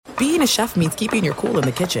being a chef means keeping your cool in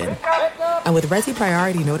the kitchen. And with Resi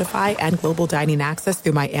Priority Notify and Global Dining Access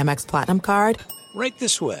through my Amex Platinum card, Right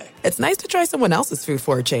this way. it's nice to try someone else's food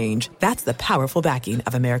for a change. That's the powerful backing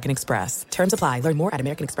of American Express. Terms apply. Learn more at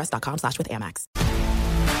americanexpress.com/withAmex.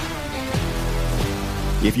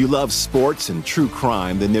 If you love sports and true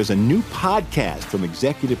crime, then there's a new podcast from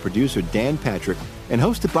executive producer Dan Patrick and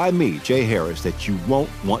hosted by me, Jay Harris, that you won't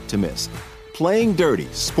want to miss. Playing Dirty: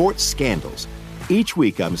 Sports Scandals. Each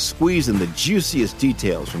week, I'm squeezing the juiciest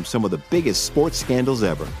details from some of the biggest sports scandals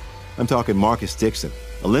ever. I'm talking Marcus Dixon,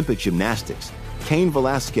 Olympic gymnastics, Cain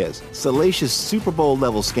Velasquez, salacious Super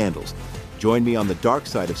Bowl-level scandals. Join me on the dark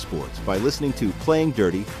side of sports by listening to Playing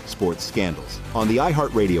Dirty: Sports Scandals on the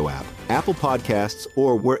iHeartRadio app, Apple Podcasts,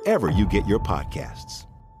 or wherever you get your podcasts.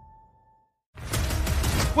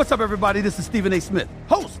 What's up, everybody? This is Stephen A. Smith,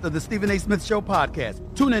 host of the Stephen A. Smith Show podcast.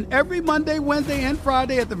 Tune in every Monday, Wednesday, and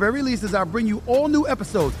Friday at the very least as I bring you all new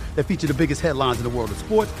episodes that feature the biggest headlines in the world of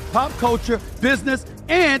sports, pop culture, business,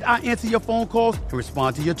 and I answer your phone calls and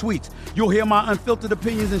respond to your tweets. You'll hear my unfiltered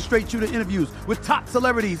opinions and straight-shooter interviews with top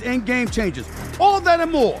celebrities and game changers. All that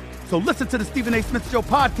and more. So listen to the Stephen A. Smith Show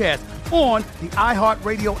podcast on the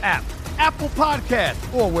iHeartRadio app, Apple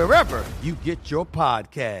Podcasts, or wherever you get your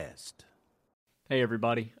podcast. Hey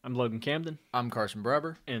everybody, I'm Logan Camden. I'm Carson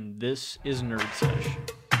Breber. And this is Nerd Sesh.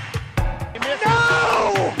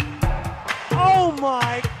 No! Oh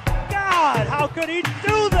my God! How could he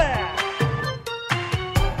do that?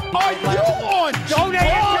 Are you on? Don't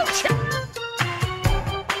answer.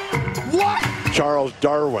 What? Charles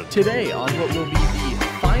Darwin. Today, on what will be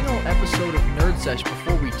the final episode of Nerd Sesh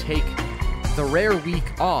before we take the rare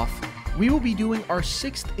week off, we will be doing our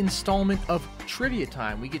 6th installment of Trivia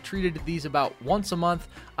Time. We get treated to these about once a month.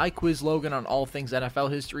 I quiz Logan on all things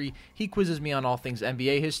NFL history. He quizzes me on all things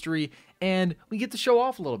NBA history. And we get to show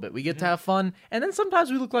off a little bit. We get to have fun. And then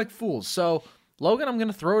sometimes we look like fools. So, Logan, I'm going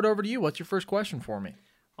to throw it over to you. What's your first question for me?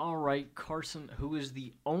 All right, Carson, who is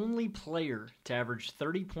the only player to average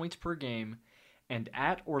 30 points per game and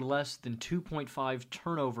at or less than 2.5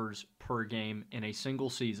 turnovers per game in a single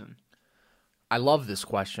season? I love this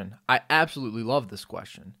question. I absolutely love this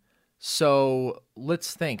question. So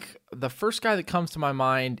let's think. The first guy that comes to my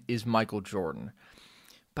mind is Michael Jordan.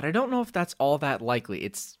 But I don't know if that's all that likely.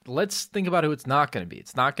 Let's think about who it's not going to be.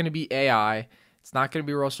 It's not going to be AI. It's not going to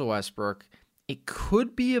be Russell Westbrook. It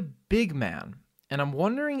could be a big man. And I'm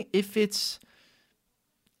wondering if it's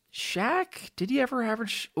Shaq. Did he ever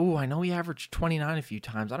average? Oh, I know he averaged 29 a few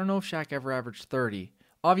times. I don't know if Shaq ever averaged 30.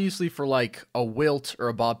 Obviously, for like a Wilt or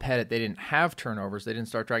a Bob Pettit, they didn't have turnovers. They didn't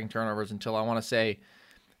start tracking turnovers until, I want to say,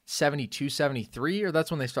 72, 73, or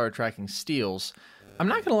that's when they started tracking steals. I'm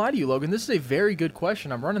not going to lie to you, Logan. This is a very good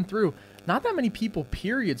question. I'm running through. Not that many people,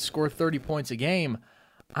 period, score 30 points a game.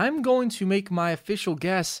 I'm going to make my official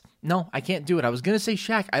guess. No, I can't do it. I was going to say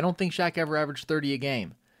Shaq. I don't think Shaq ever averaged 30 a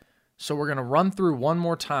game. So we're going to run through one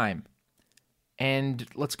more time. And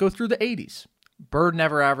let's go through the 80s. Bird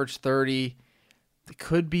never averaged 30. It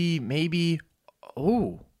could be maybe,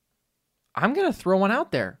 I'm going to throw one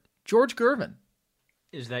out there. George Gervin.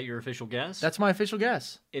 Is that your official guess? That's my official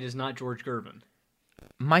guess. It is not George Gervin.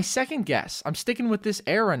 My second guess, I'm sticking with this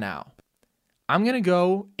era now. I'm going to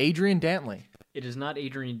go Adrian Dantley. It is not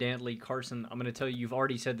Adrian Dantley. Carson, I'm going to tell you, you've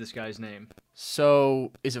already said this guy's name.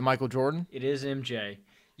 So, is it Michael Jordan? It is MJ.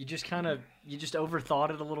 You just overthought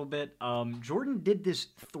it a little bit. Jordan did this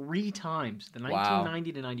 3 times: the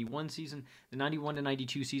 1990 to 91 season, the 91 to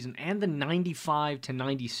 92 season, and the 95 to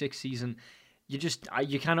 96 season. You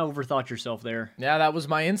kind of overthought yourself there. Yeah, that was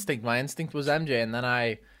my instinct. My instinct was MJ, and then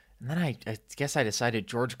I guess I decided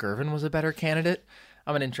George Gervin was a better candidate.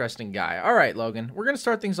 I'm an interesting guy. All right, Logan, we're going to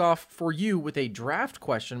start things off for you with a draft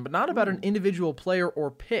question, but not about an individual player or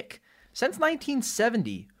pick. Since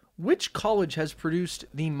 1970. Which college has produced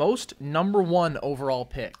the most number 1 overall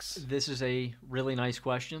picks? This is a really nice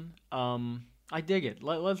question. I dig it.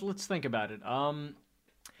 Let's think about it.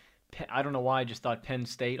 I don't know why I just thought Penn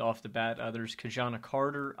State off the bat. There's Kajana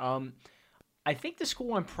Carter. I think the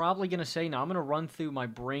school I'm probably going to say, now I'm going to run through my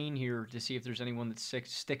brain here to see if there's anyone that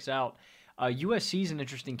sticks out. USC is an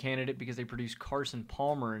interesting candidate because they produce Carson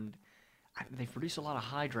Palmer, and they produce a lot of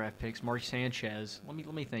high draft picks. Mark Sanchez. Let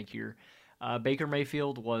me think here. Baker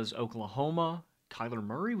Mayfield was Oklahoma. Kyler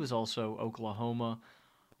Murray was also Oklahoma.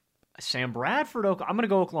 Sam Bradford, I'm going to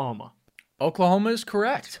go Oklahoma. Oklahoma is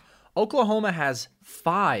correct. Oklahoma has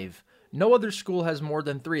 5. No other school has more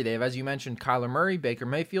than 3. They have, as you mentioned, Kyler Murray, Baker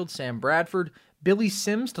Mayfield, Sam Bradford, Billy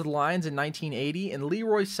Sims to the Lions in 1980, and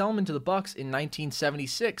Leroy Selman to the Bucs in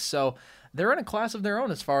 1976. So they're in a class of their own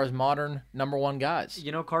as far as modern number 1 guys.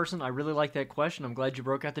 You know, Carson, I really like that question. I'm glad you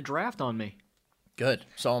broke out the draft on me. Good.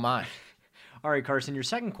 So am I. All right, Carson, your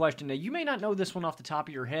second question. Now, you may not know this one off the top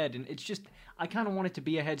of your head, and it's just, I kind of want it to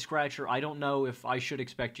be a head-scratcher. I don't know if I should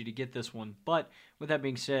expect you to get this one. But with that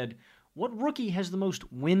being said, what rookie has the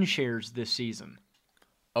most win shares this season?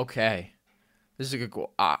 Okay. This is a good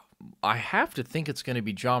goal. I have to think it's going to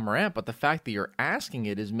be John Morant, but the fact that you're asking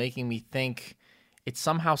it is making me think it's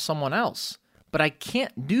somehow someone else. But I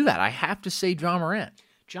can't do that. I have to say John Morant.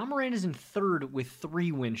 John Morant is in third with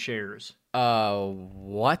 3 win shares.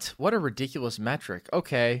 What? What a ridiculous metric.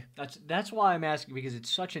 Okay. That's why I'm asking, because it's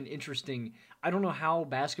such an interesting... I don't know how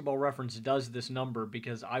Basketball Reference does this number,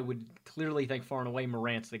 because I would clearly think far and away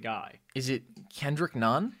Morant's the guy. Is it Kendrick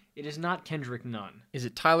Nunn? It is not Kendrick Nunn. Is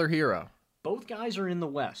it Tyler Hero? Both guys are in the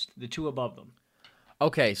West, the 2 above them.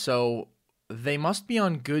 Okay, so they must be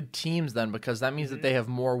on good teams then, because that means that they have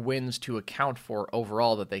more wins to account for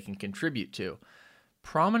overall that they can contribute to.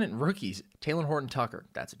 Prominent rookies, Talen Horton-Tucker.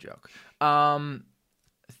 That's a joke.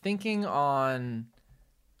 Thinking on...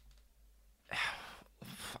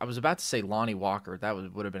 I was about to say Lonnie Walker. That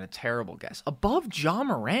would have been a terrible guess. Above John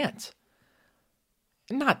Morant.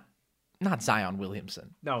 Not Zion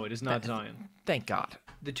Williamson. No, it is not Zion. Thank God.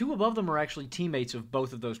 The 2 above them are actually teammates of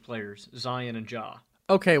both of those players, Zion and Ja.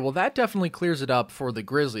 Okay, well, that definitely clears it up for the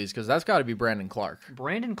Grizzlies, because that's got to be Brandon Clark.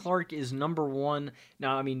 Brandon Clark is number 1.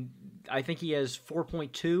 Now, I mean, I think he has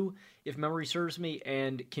 4.2, if memory serves me.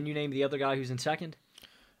 And can you name the other guy who's in second?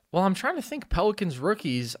 Well, I'm trying to think Pelicans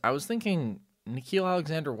rookies. I was thinking Nickeil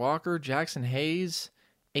Alexander-Walker, Jackson Hayes.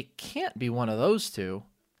 It can't be one of those 2.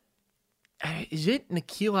 Is it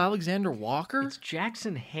Nickeil Alexander-Walker? It's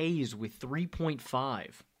Jackson Hayes with 3.5.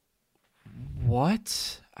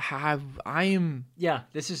 What? I am... Yeah,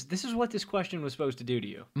 this is what this question was supposed to do to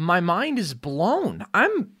you. My mind is blown.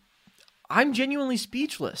 I'm genuinely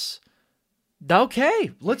speechless.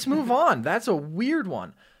 Okay, let's move on. That's a weird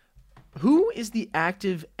one. Who is the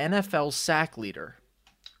active NFL sack leader?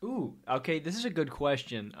 Ooh, okay, this is a good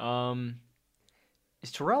question.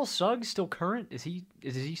 Is Terrell Suggs still current? Does he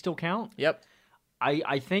still count? Yep.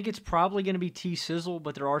 I think it's probably going to be T. Sizzle,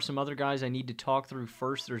 but there are some other guys I need to talk through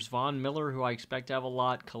first. There's Von Miller, who I expect to have a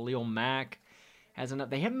lot. Khalil Mack has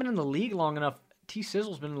enough. They haven't been in the league long enough. T.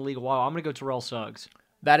 Sizzle's been in the league a while. I'm going to go Terrell Suggs.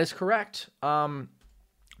 That is correct.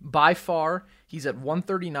 By far, he's at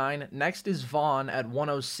 139. Next is Vaughn at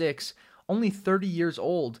 106. Only 30 years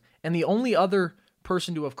old. And the only other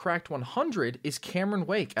person to have cracked 100 is Cameron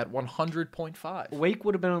Wake at 100.5. Wake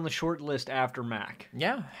would have been on the short list after Mack.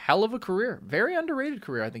 Yeah, hell of a career. Very underrated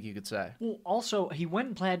career, I think you could say. Well, also, he went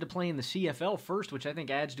and had to play in the CFL first, which I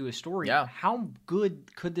think adds to his story. Yeah. How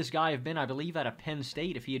good could this guy have been, I believe, out of Penn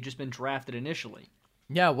State if he had just been drafted initially?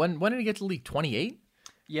 Yeah, when did he get to the league? 28?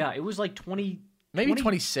 Yeah, it was like 20... Maybe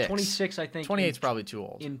 26. 26, I think. 28 is probably too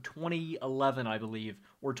old. In 2011, I believe,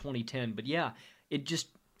 or 2010. But yeah,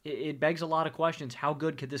 it begs a lot of questions. How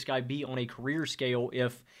good could this guy be on a career scale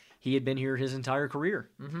if he had been here his entire career?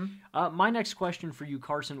 Mm-hmm. My next question for you,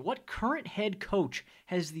 Carson. What current head coach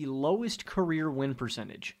has the lowest career win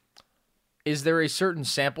percentage? Is there a certain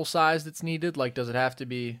sample size that's needed? Like, does it have to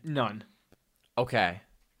be? None. Okay.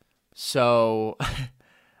 So...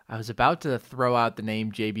 I was about to throw out the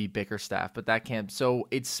name J.B. Bickerstaff, but that can't. So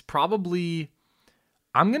it's probably,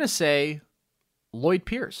 I'm going to say Lloyd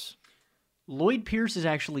Pierce. Lloyd Pierce is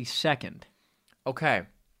actually second. Okay.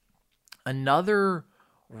 Another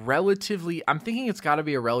relatively, I'm thinking it's got to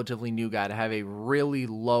be a relatively new guy to have a really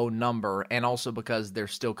low number, and also because they're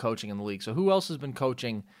still coaching in the league. So who else has been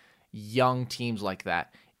coaching young teams like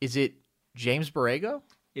that? Is it James Borrego?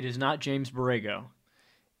 It is not James Borrego.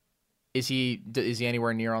 Is he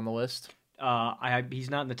anywhere near on the list? He's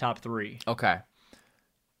not in the top 3. Okay.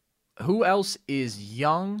 Who else is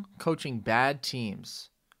young coaching bad teams?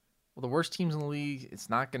 Well, the worst teams in the league, it's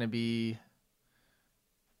not going to be...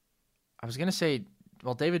 I was going to say,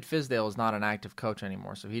 well, David Fizdale is not an active coach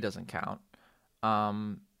anymore, so he doesn't count.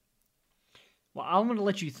 Well, I'm going to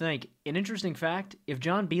let you think. An interesting fact, if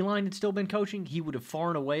John Beilein had still been coaching, he would have far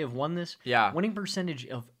and away have won this. Yeah. Winning percentage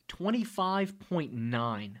of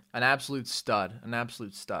 25.9. An absolute stud.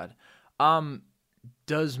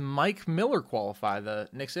 Does Mike Miller qualify, the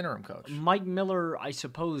Knicks interim coach? Mike Miller, I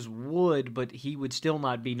suppose, would, but he would still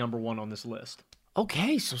not be number 1 on this list.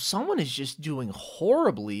 Okay, so someone is just doing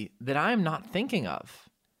horribly that I am not thinking of.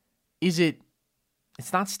 It's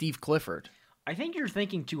not Steve Clifford. I think you're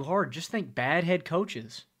thinking too hard. Just think bad head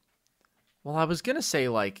coaches. Well, I was going to say,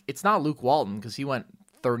 it's not Luke Walton because he went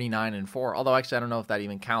 39-4. Although, actually, I don't know if that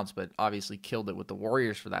even counts, but obviously killed it with the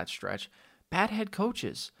Warriors for that stretch. Bad head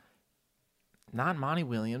coaches. Not Monty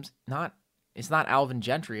Williams. It's not Alvin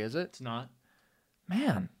Gentry, is it? It's not.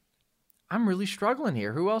 Man, I'm really struggling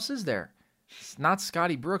here. Who else is there? It's not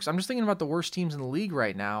Scotty Brooks. I'm just thinking about the worst teams in the league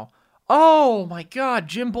right now. Oh, my God,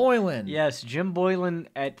 Jim Boylan. Yes, Jim Boylan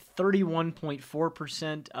at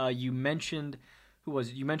 31.4%. You mentioned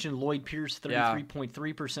you mentioned Lloyd Pierce,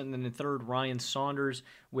 33.3%, and then in third, Ryan Saunders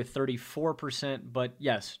with 34%. But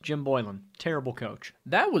yes, Jim Boylan, terrible coach.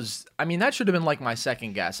 That should have been like my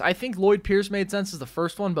second guess. I think Lloyd Pierce made sense as the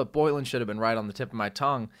first one, but Boylan should have been right on the tip of my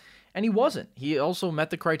tongue. And he wasn't. He also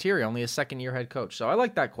met the criteria, only a second-year head coach. So I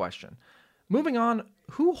like that question. Moving on,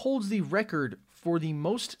 who holds the record for the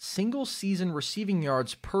most single-season receiving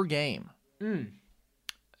yards per game?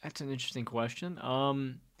 That's an interesting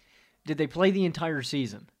question. Did they play the entire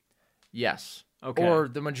season? Yes. Okay. Or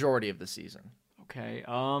the majority of the season. Okay.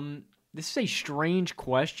 This is a strange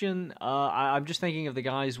question. I'm just thinking of the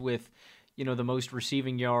guys with, the most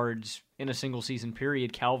receiving yards in a single season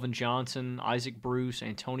period. Calvin Johnson, Isaac Bruce,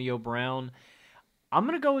 Antonio Brown. I'm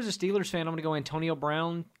going to go as a Steelers fan. I'm going to go Antonio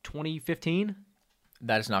Brown, 2015.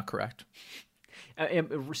 That is not correct.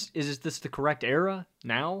 Is this the correct era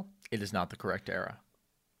now? It is not the correct era.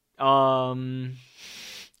 I'm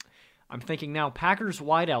thinking now, Packers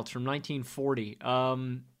wideouts from 1940. It's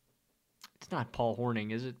not Paul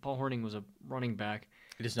Hornung, is it? Paul Hornung was a running back.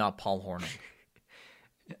 It is not Paul Hornung.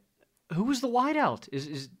 Who was the wideout?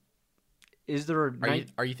 Is there a...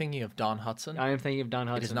 Are you thinking of Don Hudson? I am thinking of Don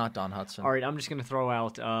Hudson. It is not Don Hudson. All right, I'm just going to throw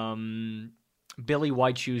out Billy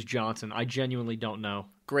White Shoes Johnson. I genuinely don't know.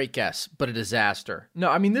 Great guess, but a disaster.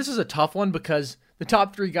 No, this is a tough one because the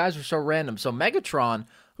top three guys are so random. So Megatron,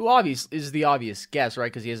 who is the obvious guess,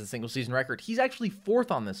 right, because he has a single-season record, he's actually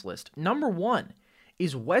fourth on this list. Number one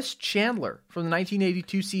is Wes Chandler from the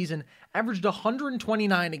 1982 season, averaged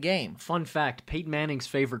 129 a game. Fun fact, Peyton Manning's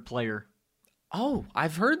favorite player. Oh,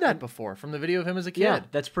 I've heard that before from the video of him as a kid. Yeah,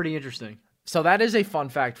 that's pretty interesting. So that is a fun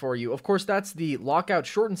fact for you. Of course, that's the lockout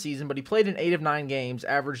shortened season, but he played in 8 of 9 games,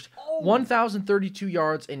 averaged 1,032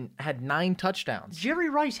 yards, and had 9 touchdowns. Jerry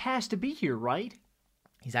Rice has to be here, right?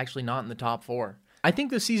 He's actually not in the top 4. I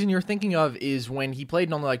think the season you're thinking of is when he played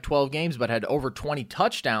in only 12 games but had over 20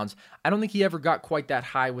 touchdowns. I don't think he ever got quite that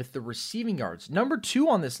high with the receiving yards. Number 2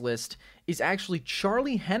 on this list is actually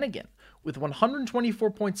Charlie Hennigan with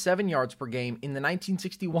 124.7 yards per game in the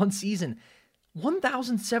 1961 season.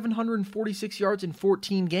 1,746 yards in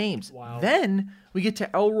 14 games. Wow. Then we get to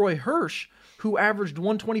Elroy Hirsch, who averaged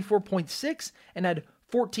 124.6 and had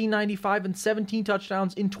 1,495 and 17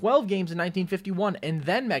 touchdowns in 12 games in 1951, and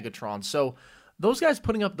then Megatron. So those guys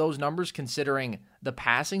putting up those numbers, considering the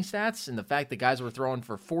passing stats and the fact that guys were throwing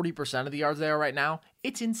for 40% of the yards they are right now,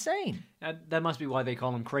 it's insane. That must be why they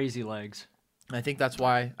call them crazy legs. I think that's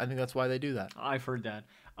why they do that. I've heard that.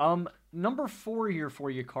 Number 4 here for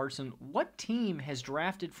you, Carson. What team has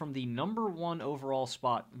drafted from the number 1 overall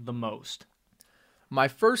spot the most? My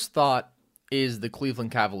first thought is the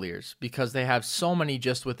Cleveland Cavaliers, because they have so many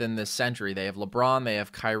just within this century. They have LeBron, they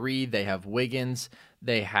have Kyrie, they have Wiggins,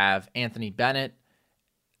 they have Anthony Bennett.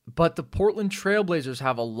 But the Portland Trailblazers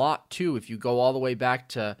have a lot too. If you go all the way back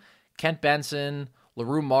to Kent Benson,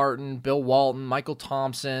 LaRue Martin, Bill Walton, Michael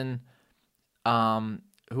Thompson,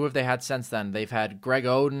 who have they had since then? They've had Greg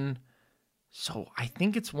Oden. So I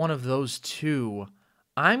think it's one of those two.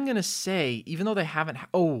 I'm going to say, even though they haven't...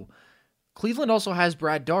 Cleveland also has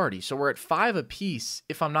Brad Daugherty, so we're at 5 apiece,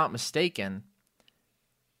 if I'm not mistaken.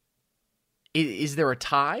 Is there a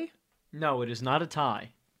tie? No, it is not a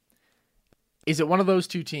tie. Is it one of those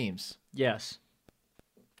two teams? Yes.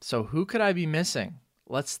 So who could I be missing?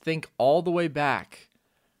 Let's think all the way back.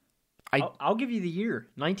 I'll give you the year.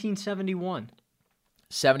 1971.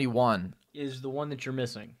 71. Is the one that you're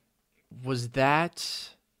missing. Was that...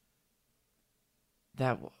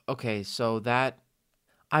 Okay, so that...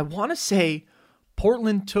 I want to say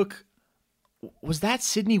Portland took... Was that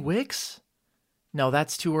Sidney Wicks? No,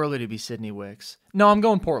 that's too early to be Sidney Wicks. No, I'm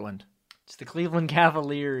going Portland. It's the Cleveland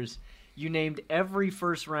Cavaliers. You named every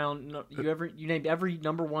first round. You named every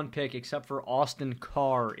number 1 pick except for Austin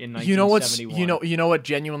Carr in 1971. You know what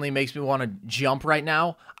genuinely makes me want to jump right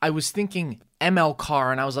now? I was thinking ML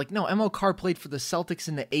Carr, and I was like, no, ML Carr played for the Celtics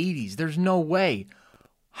in the 80s. There's no way.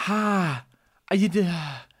 You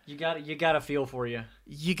got a feel for you.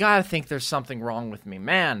 You got to think there's something wrong with me.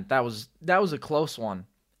 Man, that was a close one.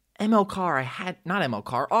 ML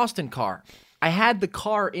Carr, Austin Carr. I had the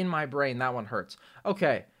Carr in my brain. That one hurts.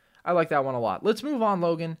 Okay, I like that one a lot. Let's move on,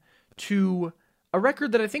 Logan, to a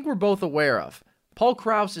record that I think we're both aware of. Paul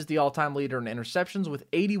Krause is the all-time leader in interceptions with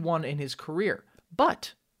 81 in his career.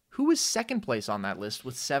 But who is second place on that list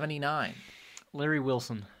with 79? Larry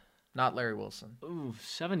Wilson. Not Larry Wilson. Ooh,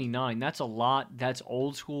 79. That's a lot. That's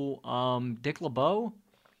old school. Dick LeBeau?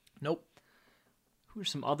 Nope.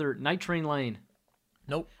 Who's some other? Night Train Lane.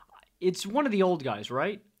 Nope. It's one of the old guys,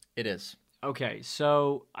 right? It is. Okay,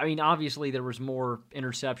 so, I mean, obviously there was more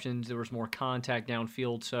interceptions, there was more contact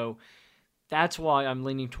downfield, so that's why I'm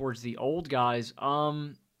leaning towards the old guys. I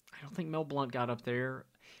don't think Mel Blount got up there.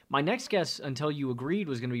 My next guess, until you agreed,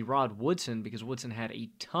 was going to be Rod Woodson, because Woodson had a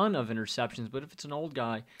ton of interceptions, but if it's an old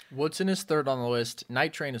guy... Woodson is third on the list.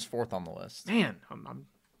 Night Train is fourth on the list. Man, I'm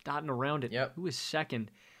dotting around it. Yep. Who is second?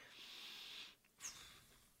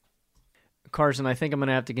 Carson, I think I'm going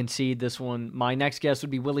to have to concede this one. My next guess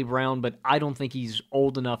would be Willie Brown, but I don't think he's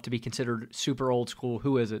old enough to be considered super old school.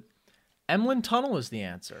 Who is it? Emlyn Tunnell is the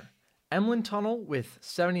answer. Emlyn Tunnell, with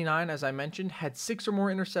 79, as I mentioned, had 6 or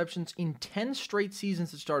more interceptions in 10 straight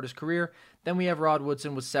seasons to start his career. Then we have Rod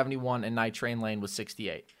Woodson with 71 and Night Train Lane with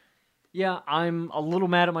 68. Yeah, I'm a little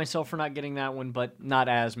mad at myself for not getting that one, but not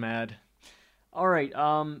as mad. All right,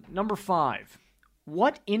 number 5.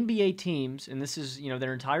 What NBA teams, and this is,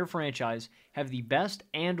 their entire franchise, have the best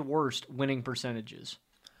and worst winning percentages?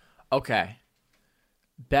 Okay.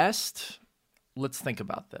 Best, let's think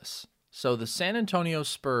about this. So the San Antonio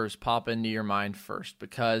Spurs pop into your mind first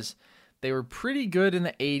because they were pretty good in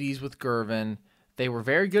the 80s with Gervin. They were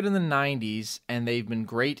very good in the 90s, and they've been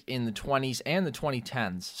great in the 20s and the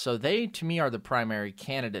 2010s. So they, to me, are the primary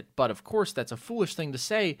candidate. But, of course, that's a foolish thing to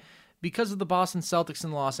say because of the Boston Celtics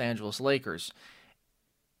and the Los Angeles Lakers.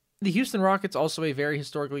 The Houston Rockets, also a very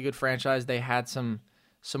historically good franchise. They had some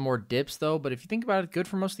more dips, though. But if you think about it, good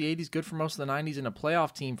for most of the 80s, good for most of the 90s, and a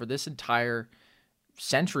playoff team for this entire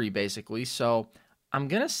century, basically. So I'm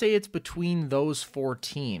going to say it's between those 4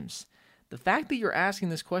 teams. The fact that you're asking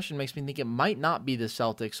this question makes me think it might not be the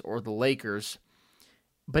Celtics or the Lakers.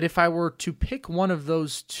 But if I were to pick one of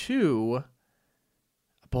those 2,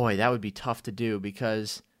 boy, that would be tough to do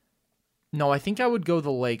because, no, I think I would go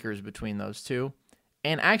the Lakers between those 2.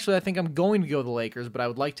 And actually, I think I'm going to go the Lakers, but I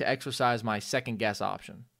would like to exercise my second guess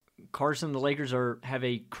option. Carson, the Lakers have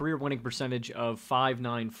a career winning percentage of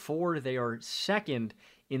 .594. They are second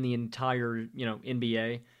in the entire,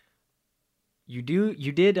 NBA. You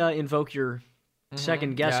did invoke your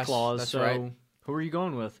second guess clause. That's so right. Who are you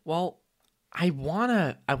going with? Well, I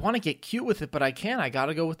wanna get cute with it, but I can't. I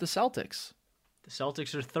gotta go with the Celtics. The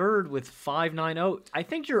Celtics are third with .590. I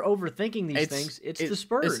think you're overthinking these things. It's the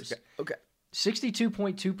Spurs. Okay.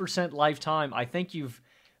 62.2% lifetime. I think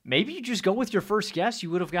maybe you just go with your first guess. You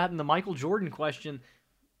would have gotten the Michael Jordan question,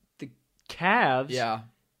 the Cavs. Yeah.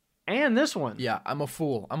 And this one. Yeah, I'm a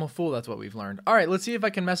fool. That's what we've learned. All right, let's see if I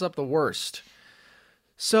can mess up the worst.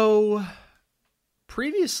 So,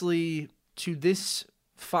 previously to this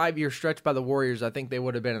 5-year stretch by the Warriors, I think they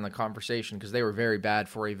would have been in the conversation because they were very bad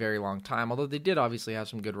for a very long time, although they did obviously have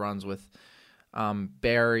some good runs with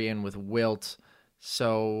Barry and with Wilt.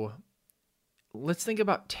 So, let's think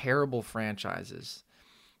about terrible franchises.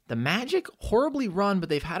 The Magic, horribly run, but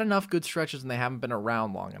they've had enough good stretches and they haven't been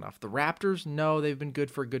around long enough. The Raptors, no, they've been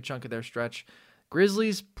good for a good chunk of their stretch.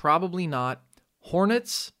 Grizzlies, probably not.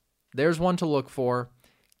 Hornets, there's one to look for.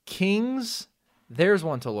 Kings, there's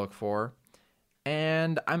one to look for.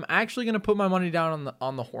 And I'm actually going to put my money down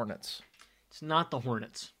on the Hornets. It's not the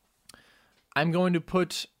Hornets. I'm going to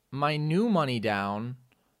put my new money down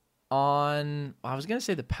on, I was going to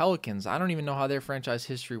say the Pelicans. I don't even know how their franchise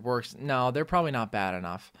history works. No, they're probably not bad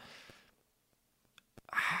enough.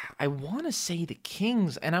 I want to say the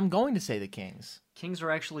Kings, and I'm going to say the Kings. Kings are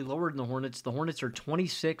actually lower than the Hornets. The Hornets are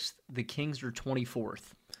 26th. The Kings are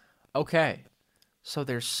 24th. Okay. So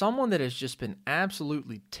there's someone that has just been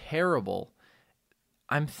absolutely terrible.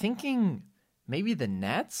 I'm thinking maybe the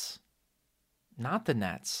Nets? Not the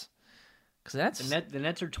Nets. Because the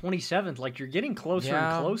Nets are 27th. Like, you're getting closer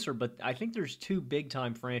and closer, but I think there's 2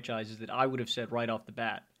 big-time franchises that I would have said right off the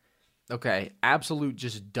bat. Okay, absolute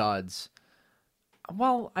just duds.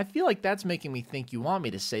 Well, I feel like that's making me think you want me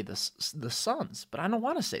to say the Suns, but I don't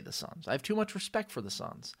want to say the Suns. I have too much respect for the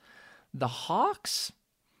Suns. The Hawks,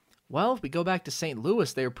 well, if we go back to St.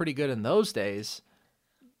 Louis, they were pretty good in those days.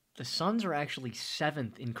 The Suns are actually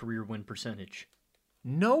 7th in career win percentage.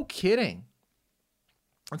 No kidding.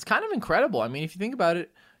 It's kind of incredible. I mean, if you think about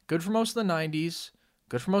it, good for most of the 90s,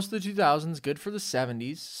 good for most of the 2000s, good for the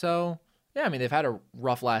 70s. So, yeah, I mean, they've had a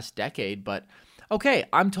rough last decade, but okay,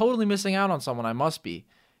 I'm totally missing out on someone. I must be.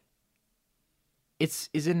 Is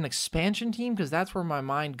it an expansion team? Because that's where my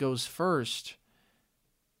mind goes first.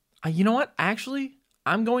 You know what? Actually,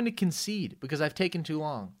 I'm going to concede because I've taken too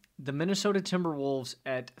long. The Minnesota Timberwolves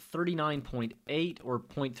at 39.8 or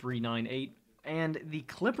 .398, and the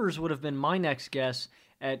Clippers would have been my next guess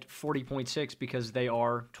at 40.6 because they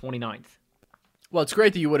are 29th. Well, it's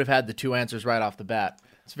great that you would have had the 2 answers right off the bat.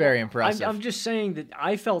 It's very impressive. I'm just saying that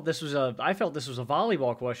I felt this was a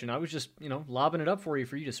volleyball question. I was just lobbing it up for you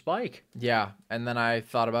to spike. Yeah, and then I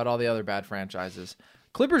thought about all the other bad franchises.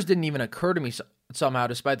 Clippers didn't even occur to me somehow,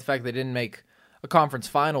 despite the fact they didn't make a conference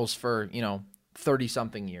finals for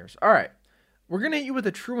 30-something years. All right, we're gonna hit you with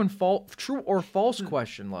a true or false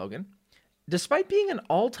question, Logan. Despite being an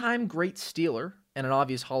all-time great Steeler and an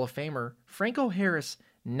obvious Hall of Famer, Franco Harris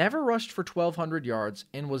never rushed for 1,200 yards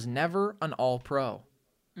and was never an All-Pro.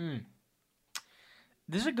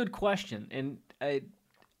 This is a good question, and a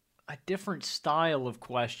different style of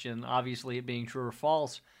question, obviously it being true or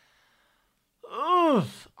false. Ugh,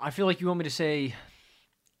 I feel like you want me to say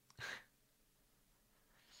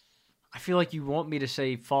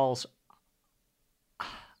false.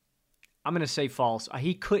 I'm going to say false.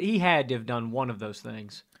 He had to have done one of those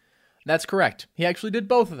things. That's correct. He actually did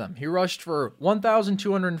both of them. He rushed for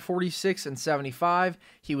 1,246 and 75.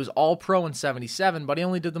 He was All-Pro in 77, but he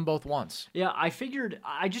only did them both once. Yeah, I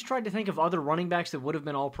just tried to think of other running backs that would have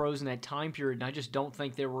been All-Pros in that time period, and I just don't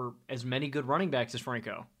think there were as many good running backs as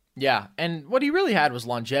Franco. Yeah, and what he really had was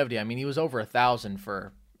longevity. I mean, he was over 1,000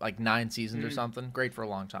 for like 9 seasons or something. Great for a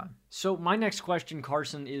long time. So my next question,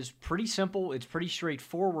 Carson, is pretty simple. It's pretty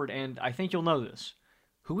straightforward, and I think you'll know this.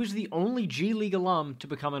 Who is the only G League alum to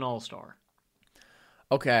become an All-Star?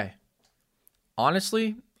 Okay.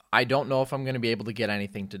 Honestly, I don't know if I'm going to be able to get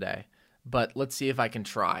anything today, but let's see if I can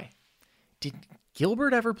try. Did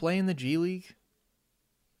Gilbert ever play in the G League?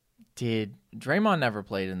 Did Draymond never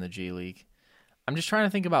played in the G League? I'm just trying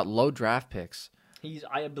to think about low draft picks.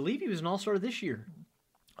 I believe he was an All-Star this year.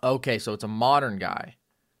 Okay, so it's a modern guy.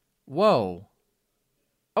 Whoa.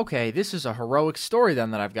 Okay, this is a heroic story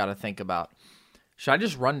then that I've got to think about. Should I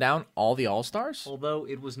just run down all the All-Stars? Although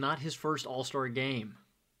it was not his first All-Star game.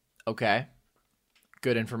 Okay.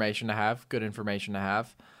 Good information to have.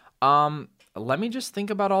 Let me just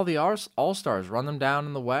think about all the All-Stars. Run them down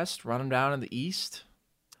in the West, run them down in the East.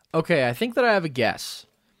 Okay, I think that I have a guess.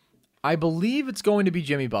 I believe it's going to be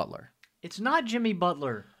Jimmy Butler. It's not Jimmy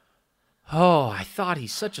Butler. Oh, I thought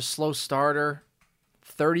he's such a slow starter.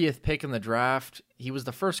 30th pick in the draft. He was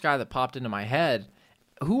the first guy that popped into my head.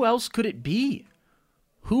 Who else could it be?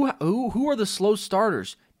 Who are the slow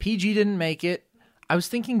starters? PG didn't make it. I was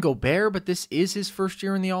thinking Gobert, but this is his first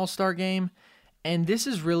year in the All-Star game. And this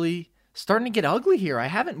is really starting to get ugly here. I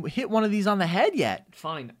haven't hit one of these on the head yet.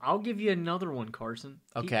 Fine. I'll give you another one, Carson.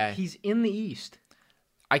 Okay. He's in the East.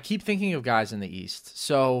 I keep thinking of guys in the East.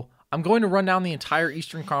 So I'm going to run down the entire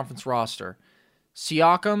Eastern Conference roster.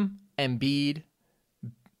 Siakam, Embiid.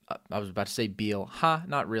 I was about to say Beal.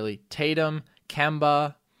 Not really. Tatum,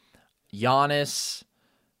 Kemba, Giannis.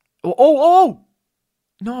 Oh!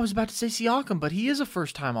 No, I was about to say Siakam, but he is a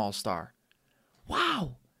first-time All-Star.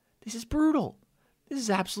 Wow. This is brutal. This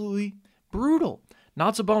is absolutely brutal.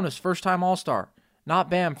 Not Sabonis, first-time All-Star.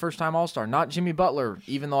 Not Bam, first-time All-Star. Not Jimmy Butler,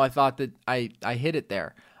 even though I thought that I hit it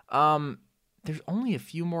there. There's only a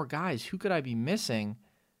few more guys. Who could I be missing?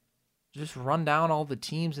 Just run down all the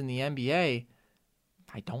teams in the NBA.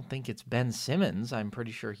 I don't think it's Ben Simmons. I'm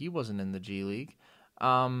pretty sure he wasn't in the G League.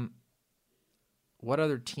 What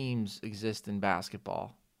other teams exist in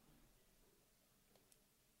basketball?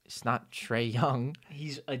 It's not Trae Young.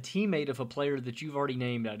 He's a teammate of a player that you've already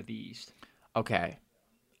named out of the East. Okay.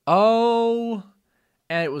 Oh,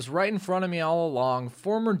 and it was right in front of me all along.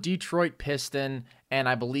 Former Detroit Piston, and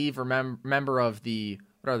I believe member of the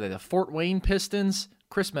Fort Wayne Pistons,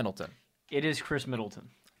 Chris Middleton. It is Chris Middleton.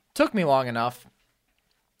 Took me long enough,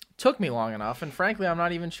 and frankly, I'm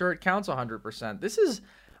not even sure it counts 100%.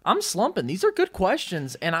 I'm slumping. These are good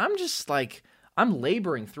questions, and I'm just I'm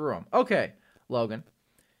laboring through them. Okay, Logan,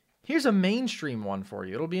 here's a mainstream one for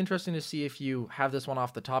you. It'll be interesting to see if you have this one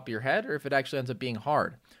off the top of your head or if it actually ends up being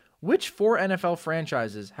hard. Which 4 NFL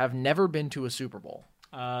franchises have never been to a Super Bowl?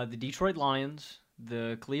 The Detroit Lions,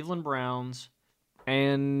 the Cleveland Browns,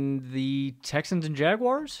 and the Texans and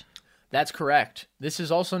Jaguars? That's correct. This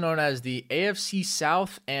is also known as the AFC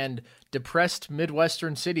South and Depressed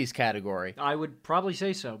Midwestern Cities category. I would probably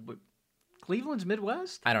say so, but Cleveland's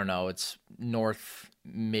Midwest? I don't know. It's North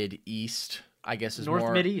Mid-East, I guess is North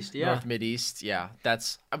more. Mid-East, yeah. North Mid-East, yeah.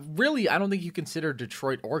 That's really, I don't think you consider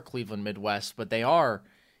Detroit or Cleveland Midwest, but they are.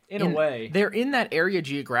 In a way. They're in that area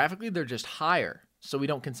geographically. They're just higher, so we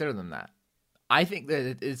don't consider them that. I think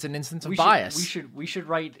that it's an instance of bias. We should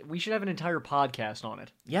have an entire podcast on it.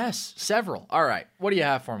 Yes, several. All right. What do you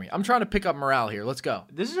have for me? I'm trying to pick up morale here. Let's go.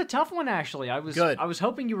 This is a tough one, actually. I was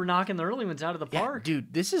hoping you were knocking the early ones out of the park.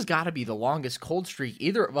 Dude, this has got to be the longest cold streak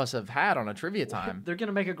either of us have had on a trivia time. They're going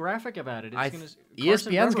to make a graphic about it.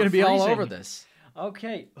 ESPN's going to be all over this.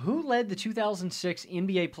 Okay, who led the 2006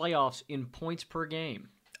 NBA playoffs in points per game?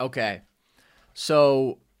 Okay.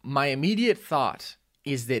 So my immediate thought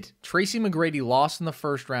is that Tracy McGrady lost in the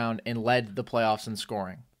first round and led the playoffs in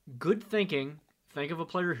scoring. Good thinking. Think of a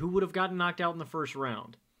player who would have gotten knocked out in the first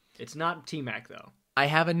round. It's not T-Mac, though. I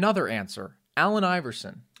have another answer. Allen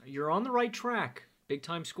Iverson. You're on the right track.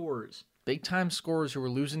 Big-time scorers. Big-time scorers who were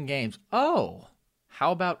losing games. Oh,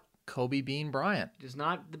 how about Kobe Bean Bryant? It is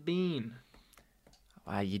not the Bean.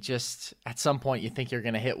 You just, at some point, you think you're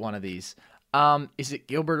going to hit one of these. Is it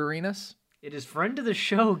Gilbert Arenas? It is friend of the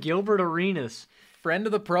show, Gilbert Arenas. Friend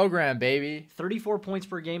of the program, baby. 34 points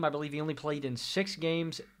per game. I believe he only played in 6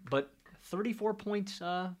 games, but 34 points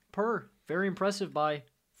per. Very impressive by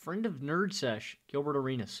friend of Nerd Sesh, Gilbert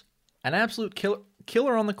Arenas. An absolute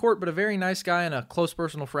killer on the court, but a very nice guy and a close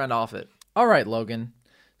personal friend off it. All right, Logan.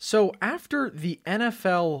 So after the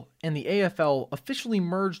NFL and the AFL officially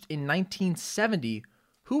merged in 1970,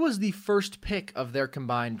 who was the first pick of their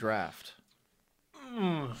combined draft?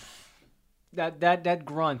 That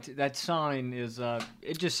grunt, that sign is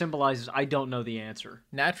it just symbolizes I don't know the answer.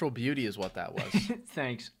 Natural beauty is what that was.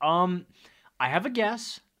 Thanks. I have a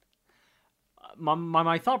guess.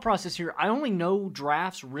 My thought process here, I only know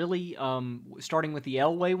drafts really starting with the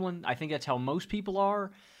Elway one. I think that's how most people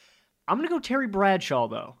are. I'm going to go Terry Bradshaw,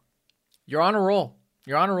 though. You're on a roll.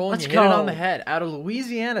 You're on a roll, and Let's you hit it go. on the head. Out of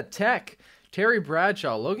Louisiana Tech, Terry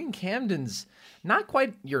Bradshaw. Logan Camden's not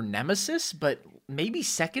quite your nemesis, but maybe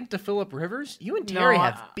second to Phillip Rivers. You and Terry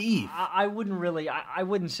have beef. I wouldn't really. I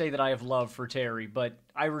wouldn't say that I have love for Terry, but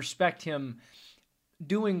I respect him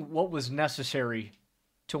doing what was necessary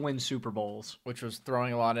to win Super Bowls. Which was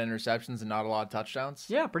throwing a lot of interceptions and not a lot of touchdowns?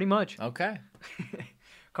 Yeah, pretty much. Okay.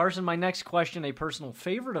 Carson, my next question, a personal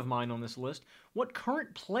favorite of mine on this list. What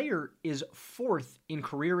current player is 4th in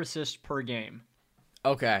career assists per game?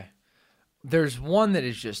 Okay. There's one that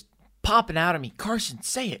is just popping out of me. Carson,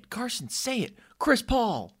 say it. Carson, say it. Chris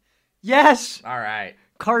Paul. Yes! All right.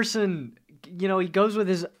 Carson, he goes with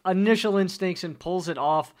his initial instincts and pulls it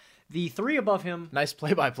off. The 3 above him... Nice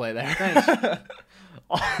play-by-play there. Thanks.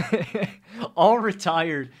 All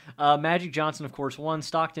retired. Magic Johnson, of course, 1.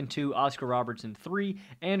 Stockton, 2. Oscar Robertson, 3.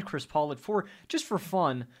 And Chris Paul at 4. Just for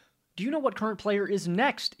fun, do you know what current player is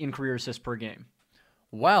next in career assists per game?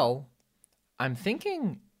 Well, I'm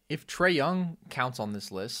thinking if Trae Young counts on this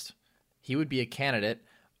list, he would be a candidate.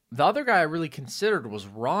 The other guy I really considered was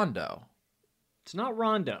Rondo. It's not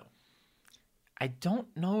Rondo. I don't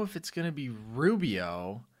know if it's going to be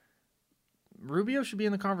Rubio. Rubio should be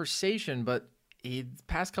in the conversation, but the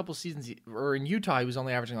past couple seasons, or in Utah, he was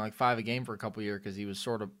only averaging like 5 a game for a couple years because he was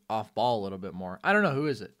sort of off ball a little bit more. I don't know. Who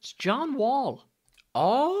is it? It's John Wall.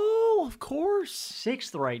 Oh, of course.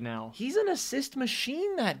 6th right now. He's an assist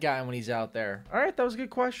machine, that guy, when he's out there. All right, that was a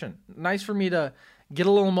good question. Nice for me to get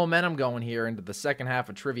a little momentum going here into the second half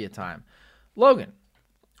of trivia time. Logan,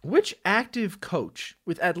 which active coach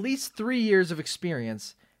with at least 3 years of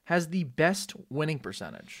experience has the best winning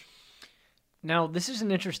percentage? Now, this is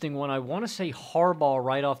an interesting one. I want to say Harbaugh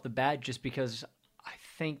right off the bat just because I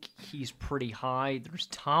think he's pretty high. There's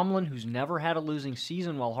Tomlin, who's never had a losing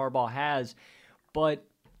season while Harbaugh has. But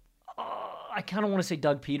I kind of want to say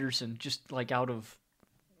Doug Peterson, just like out of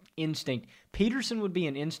instinct. Peterson would be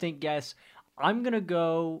an instinct guess. I'm going to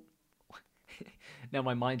go... Now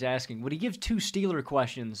my mind's asking, would he give 2 Steeler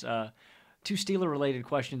questions, 2 Steeler-related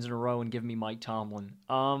questions in a row and give me Mike Tomlin?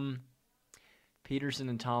 Peterson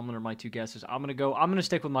and Tomlin are my 2 guesses. I'm going to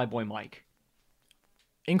stick with my boy Mike.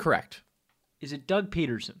 Incorrect. Is it Doug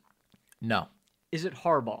Peterson? No. Is it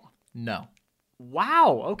Harbaugh? No.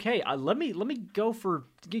 Wow. Okay. Let me go for...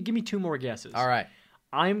 Give me 2 more guesses. All right.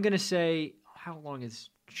 I'm going to say... How long is...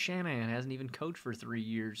 Shanahan hasn't even coached for 3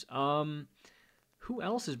 years. Who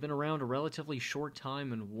else has been around a relatively short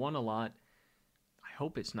time and won a lot? I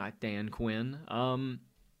hope it's not Dan Quinn.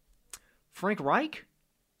 Frank Reich?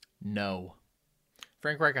 No.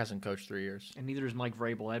 Frank Reich hasn't coached 3 years. And neither is Mike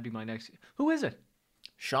Vrabel. That'd be my next... Who is it?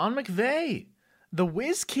 Sean McVay, the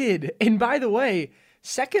whiz kid. And by the way,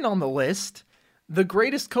 second on the list, the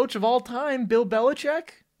greatest coach of all time, Bill Belichick.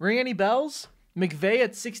 Ring any bells? McVay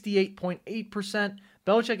at 68.8%,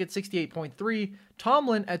 Belichick at 68.3%,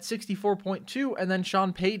 Tomlin at 64.2%, and then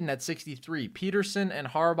Sean Payton at 63%. Peterson and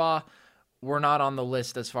Harbaugh were not on the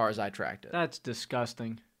list as far as I tracked it. That's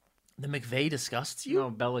disgusting. The McVay disgusts you? No,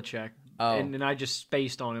 Belichick. Oh. And I just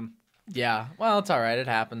spaced on him. Yeah, well, it's all right. It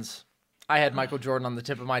happens. I had Michael Jordan on the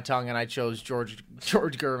tip of my tongue, and I chose George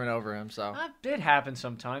Gervin over him. So It happens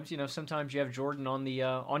sometimes. Sometimes you have Jordan on the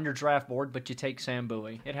on your draft board, but you take Sam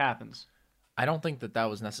Bowie. It happens. I don't think that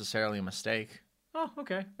was necessarily a mistake. Oh,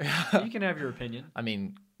 okay. You can have your opinion. I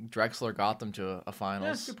mean, Drexler got them to a Yeah, finals.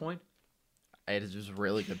 that's a good point. It is just a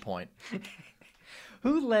really good point.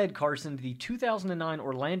 Who led Carson to the 2009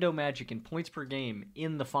 Orlando Magic in points per game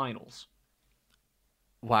in the finals?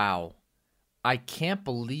 Wow. I can't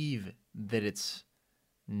believe that it's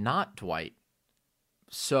not Dwight.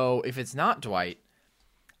 So if it's not Dwight,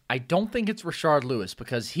 I don't think it's Rashard Lewis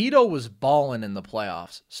because Hedo was balling in the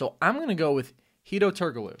playoffs. So I'm going to go with Hedo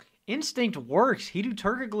Turkoglu. Instinct works. Hedo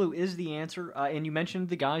Turkoglu is the answer. And you mentioned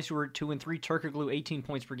the guys who were at 2 and 3. Turkoglu, 18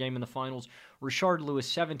 points per game in the finals. Rashard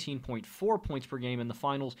Lewis, 17.4 points per game in the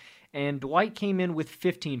finals. And Dwight came in with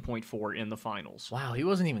 15.4 in the finals. Wow, he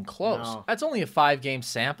wasn't even close. No. That's only a 5-game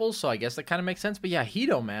sample, so I guess that kind of makes sense. But yeah,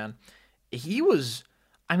 Hedo, man, he was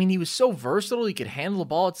so versatile. He could handle the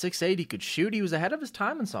ball at 6'8". He could shoot. He was ahead of his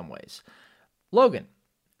time in some ways. Logan,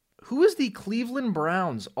 who is the Cleveland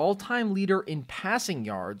Browns all-time leader in passing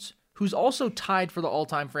yards, who's also tied for the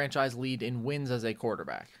all-time franchise lead in wins as a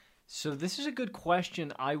quarterback? So this is a good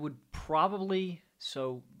question. I would probably...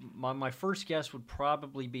 So my first guess would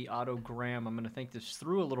probably be Otto Graham. I'm going to think this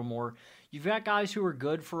through a little more. You've got guys who are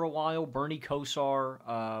good for a while. Bernie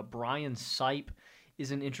Kosar, Brian Sipe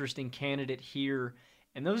is an interesting candidate here.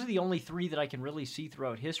 And those are the only three that I can really see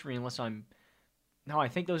throughout history unless I'm... No, I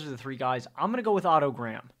think those are the three guys. I'm going to go with Otto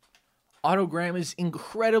Graham. Otto Graham is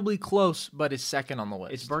incredibly close, but is second on the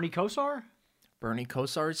list. It's Bernie Kosar? Bernie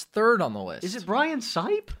Kosar is third on the list. Is it Brian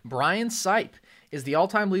Sipe? Brian Sipe is the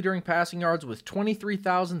all-time leader in passing yards with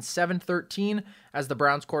 23,713 as the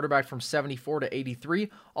Browns quarterback from 74 to 83.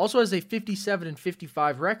 Also has a 57 and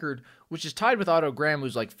 55 record, which is tied with Otto Graham,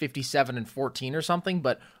 who's like 57 and 14 or something.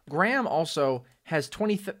 But Graham also has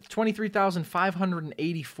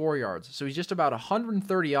 23,584 yards, so he's just about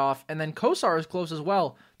 130 off. And then Kosar is close as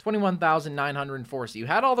well, 21,904. So you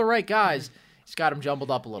had all the right guys. He's got him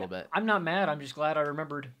jumbled up a little bit. I'm not mad. I'm just glad I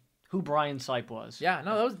remembered who Brian Sipe was. Yeah,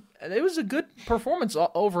 no, it was a good performance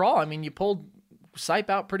overall. I mean, you pulled Sipe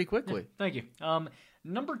out pretty quickly. Thank you.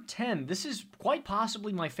 Number 10. This is quite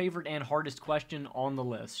possibly my favorite and hardest question on the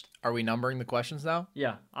list. Are we numbering the questions now?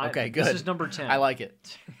 Yeah. Okay, good. This is number 10. I like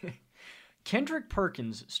it. Kendrick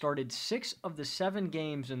Perkins started 6 of the 7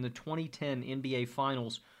 games in the 2010 NBA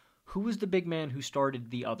Finals. Who was the big man who started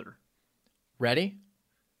the other? Ready?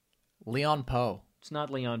 Leon Poe. It's not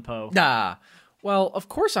Leon Poe. Nah. Well, of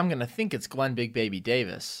course I'm going to think it's Glenn Big Baby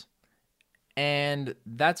Davis. And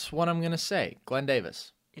that's what I'm going to say. Glenn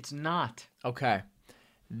Davis. It's not. Okay.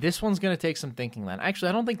 This one's going to take some thinking then. Actually,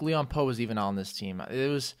 I don't think Leon Poe was even on this team.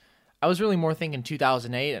 I was really more thinking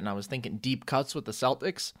 2008, and I was thinking deep cuts with the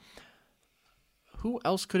Celtics. Who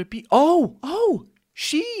else could it be? Oh,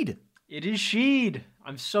 Sheed. It is Sheed.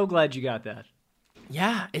 I'm so glad you got that.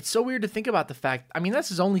 Yeah, it's so weird to think about the fact. I mean, that's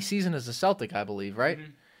his only season as a Celtic, I believe, right?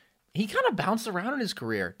 Mm-hmm. He kind of bounced around in his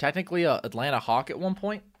career. Technically a Atlanta Hawk at one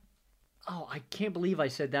point. Oh, I can't believe I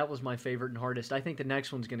said that was my favorite and hardest. I think the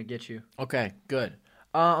next one's going to get you. Okay, good.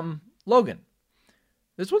 Logan,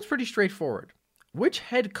 this one's pretty straightforward. Which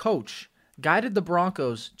head coach guided the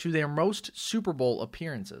Broncos to their most Super Bowl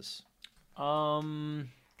appearances? This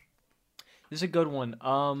is a good one.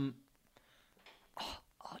 I'm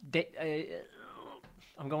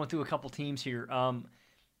going through a couple teams here.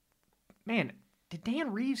 Man, did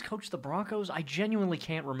Dan Reeves coach the Broncos? I genuinely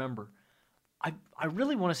can't remember. I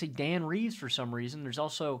really want to say Dan Reeves for some reason. There's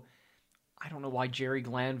also, I don't know why Jerry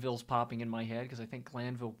Glanville's popping in my head, because I think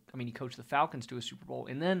Glanville, he coached the Falcons to a Super Bowl.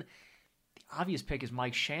 And then the obvious pick is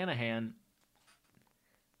Mike Shanahan.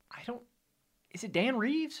 Is it Dan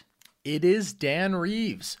Reeves? It is Dan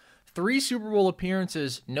Reeves. 3 Super Bowl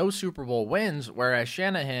appearances, no Super Bowl wins, whereas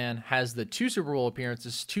Shanahan has the 2 Super Bowl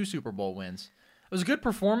appearances, 2 Super Bowl wins. It was a good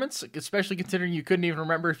performance, especially considering you couldn't even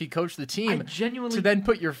remember if he coached the team. To then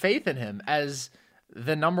put your faith in him as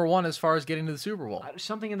the number one as far as getting to the Super Bowl.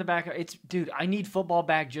 Something in the back. Dude, I need football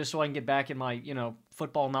back just so I can get back in my,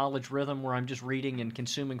 football knowledge rhythm where I'm just reading and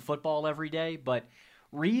consuming football every day. But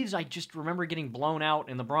Reeves, I just remember getting blown out,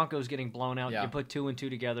 and the Broncos getting blown out. Yeah. You put 2 and 2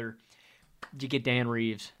 together, you get Dan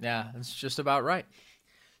Reeves. Yeah, that's just about right.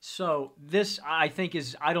 So this, I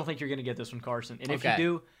don't think you're going to get this one, Carson. And if you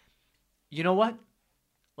do, you know what?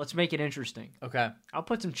 Let's make it interesting. Okay. I'll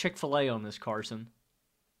put some Chick-fil-A on this, Carson.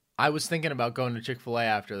 I was thinking about going to Chick-fil-A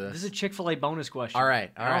after this. This is a Chick-fil-A bonus question. All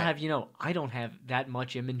right. I'll have you know, I don't have that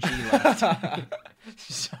much M&G left.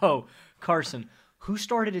 So, Carson, who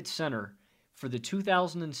started at center for the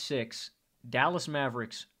 2006 Dallas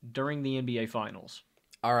Mavericks during the NBA Finals?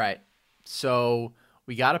 All right. So,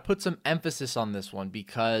 we got to put some emphasis on this one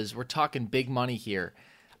because we're talking big money here.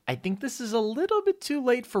 I think this is a little bit too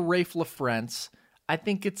late for Rafe LaFrentz. I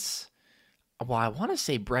think it's, I want to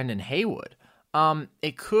say Brendan Haywood.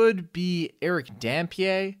 It could be Eric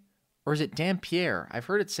Dampier, or is it Dampier? I've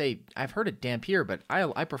heard it Dampier, but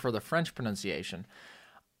I prefer the French pronunciation.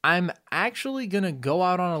 I'm actually going to go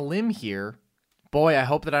out on a limb here. Boy, I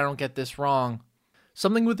hope that I don't get this wrong.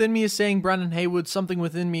 Something within me is saying Brendan Haywood. Something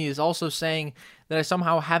within me is also saying that I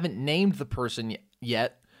somehow haven't named the person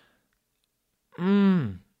yet.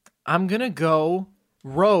 I'm going to go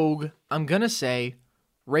rogue. I'm going to say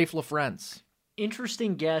Rafe LaFrentz.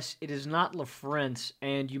 Interesting guess. It is not LaFrentz,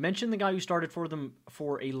 and you mentioned the guy who started for them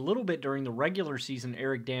for a little bit during the regular season,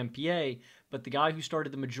 Eric Dampier, but the guy who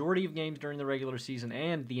started the majority of games during the regular season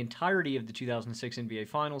and the entirety of the 2006 NBA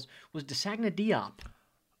Finals was Desagna Diop.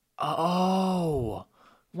 Oh,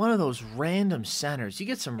 one of those random centers. You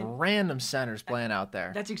get some random centers playing out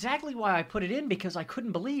there. That's exactly why I put it in, because I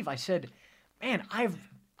couldn't believe. I said, man, I've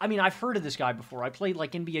heard of this guy before. I played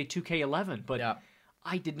like NBA 2K11, but Yeah.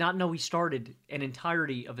 I did not know he started an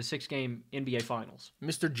entirety of a 6-game NBA Finals.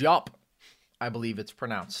 Mr. Jop, I believe it's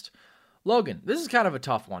pronounced. Logan, this is kind of a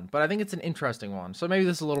tough one, but I think it's an interesting one, so maybe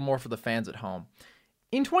this is a little more for the fans at home.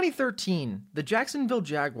 In 2013, the Jacksonville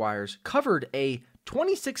Jaguars covered a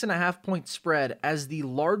 26.5-point spread as the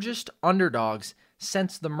largest underdogs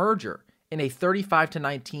since the merger in a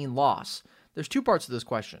 35-19 loss. There's two parts to this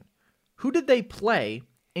question. Who did they play,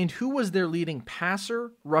 and who was their leading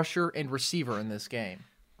passer, rusher, and receiver in this game?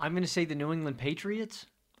 I'm going to say the New England Patriots,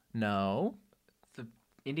 No. the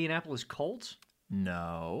Indianapolis Colts.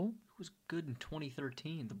 No. Who was good in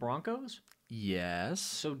 2013? The Broncos? Yes.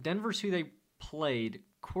 So Denver's who they played.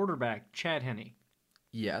 Quarterback, Chad Henne.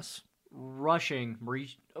 Yes. Rushing,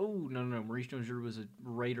 Maurice... Oh, no. Maurice Jones-Drew was a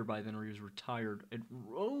Raider by then, or he was retired.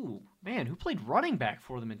 Who played running back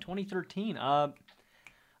for them in 2013?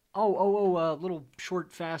 Little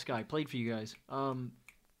short, fast guy. Played for you guys.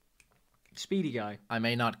 Speedy guy. I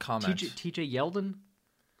may not comment. TJ Yeldon?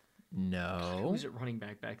 Who No. was it running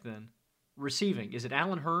back then? Receiving. Is it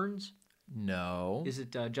Alan Hearns? No. Is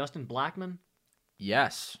it Justin Blackman?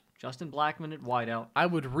 Yes. Justin Blackman at wideout. I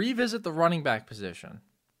would revisit the running back position.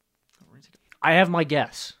 I have my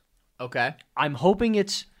guess. Okay. I'm hoping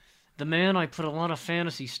it's the man I put a lot of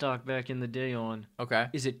fantasy stock back in the day on. Okay.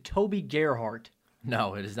 Is it Toby Gerhart?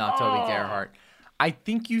 No, it is not Toby Gerhart. I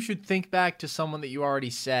think you should think back to someone that you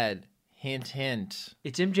already said. Hint, hint.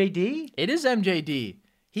 It's MJD? It is MJD.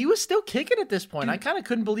 He was still kicking at this point. I kind of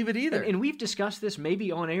couldn't believe it either. And we've discussed this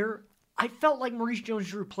maybe on air. I felt like Maurice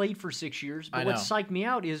Jones-Drew played for 6 years, but what psyched me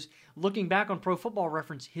out is, looking back on Pro Football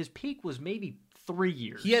Reference, his peak was maybe 3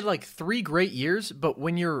 years. He had like 3 great years, but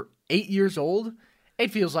when you're 8 years old,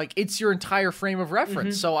 it feels like it's your entire frame of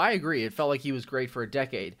reference. So I agree. It felt like he was great for a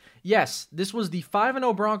decade. Yes, this was the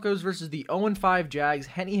 5-0 Broncos versus the 0-5 Jags.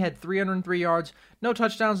 Henne had 303 yards, no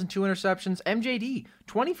touchdowns and 2 interceptions. MJD,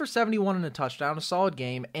 20 for 71 and a touchdown, a solid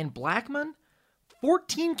game. And Blackman,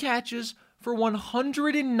 14 catches for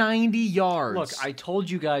 190 yards. Look, I told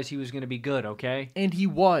you guys he was going to be good, okay? And he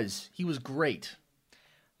was. He was great.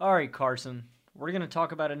 All right, Carson. We're going to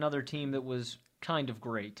talk about another team that was kind of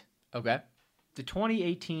great. Okay. The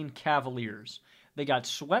 2018 Cavaliers. They got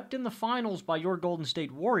swept in the finals by your Golden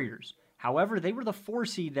State Warriors. However, they were the 4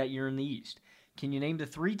 seed that year in the East. Can you name the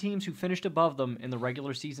 3 teams who finished above them in the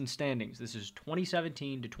regular season standings? This is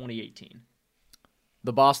 2017 to 2018.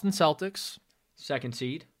 The Boston Celtics. 2nd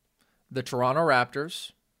seed. The Toronto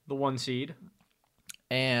Raptors. The 1 seed.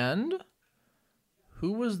 And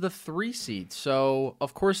who was the 3 seed? So,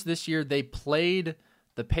 of course, this year they played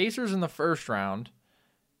the Pacers in the first round.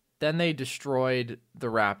 Then they destroyed the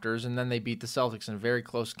Raptors, and then they beat the Celtics in a very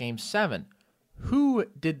close Game 7. Who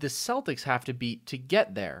did the Celtics have to beat to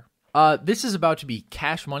get there? This is about to be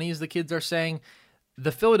cash money, as the kids are saying.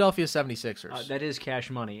 The Philadelphia 76ers. That is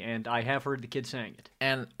cash money, and I have heard the kids saying it.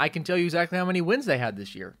 And I can tell you exactly how many wins they had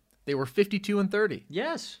this year. They were 52-30.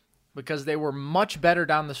 Yes. Because they were much better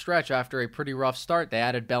down the stretch after a pretty rough start. They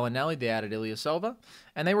added Bellinelli, they added Ilyasova,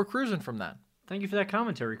 and they were cruising from that. Thank you for that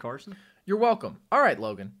commentary, Carson. You're welcome. All right,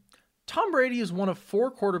 Logan. Tom Brady is one of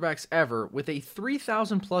 4 quarterbacks ever with a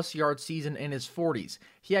 3,000-plus yard season in his 40s.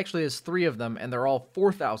 He actually has 3 of them, and they're all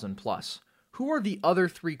 4,000-plus. Who are the other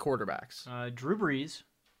 3 quarterbacks? Drew Brees.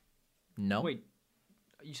 No. Wait,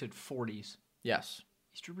 you said 40s. Yes.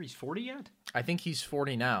 Is Drew Brees 40 yet? I think he's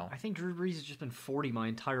 40 now. I think Drew Brees has just been 40 my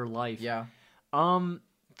entire life. Yeah.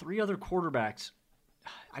 3 other quarterbacks.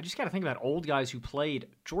 I just got to think about old guys who played.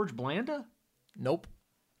 George Blanda? Nope.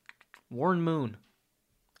 Warren Moon.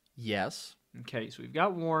 Yes. Okay, so we've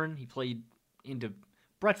got Warren. He played into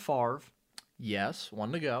Brett Favre. Yes.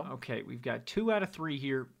 1 to go. Okay, we've got 2 out of 3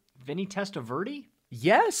 here. Vinny Testaverde?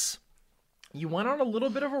 Yes. You went on a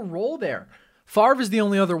little bit of a roll there. Favre is the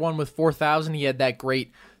only other one with 4,000. He had that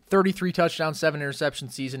great 33 touchdowns, 7 interception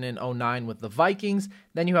season in 09 with the Vikings.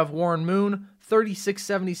 Then you have Warren Moon,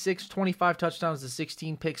 36-76, 25 touchdowns to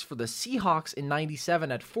 16 picks for the Seahawks in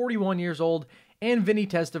 97 at 41 years old. And Vinny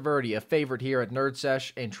Testaverde, a favorite here at Nerd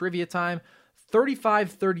Sesh and Trivia Time,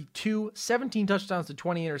 35-32, 17 touchdowns to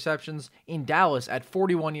 20 interceptions in Dallas at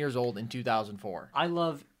 41 years old in 2004. I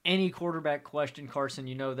love any quarterback question, Carson.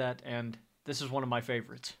 You know that, and this is one of my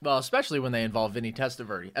favorites. Well, especially when they involve Vinny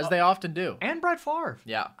Testaverde, as they often do. And Brett Favre.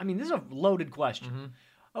 Yeah. I mean, this is a loaded question.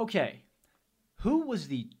 Okay. Who was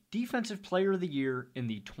the Defensive Player of the Year in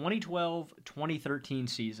the 2012-2013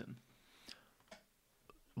 season?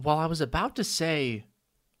 Well, I was about to say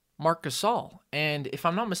Marc Gasol. And if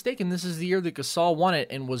I'm not mistaken, this is the year that Gasol won it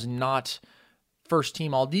and was not first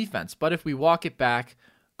team all defense. But if we walk it back,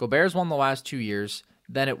 Gobert's won the last 2 years.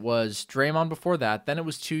 Then it was Draymond before that. Then it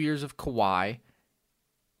was 2 years of Kawhi.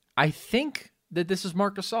 I think that this is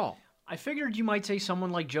Marc Gasol. I figured you might say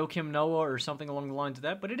someone like Joakim Noah or something along the lines of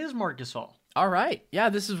that, but it is Marc Gasol. All right. Yeah,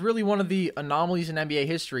 this is really one of the anomalies in NBA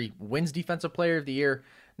history. Wins Defensive Player of the Year,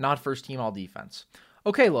 not first team all defense.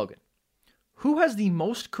 Okay, Logan. Who has the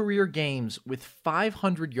most career games with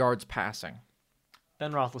 500 yards passing?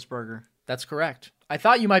 Ben Roethlisberger. That's correct. I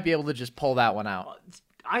thought you might be able to just pull that one out.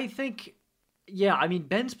 I think, yeah, I mean,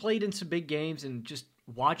 Ben's played in some big games, and just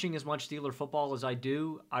watching as much Steeler football as I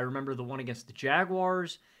do, I remember the one against the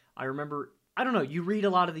Jaguars. I remember, I don't know, you read a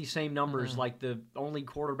lot of these same numbers, like the only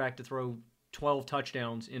quarterback to throw 12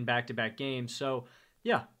 touchdowns in back-to-back games. So,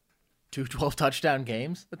 yeah. 2 12-touchdown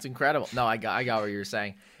games? That's incredible. No, I got what you're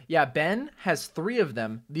saying. Yeah, Ben has 3 of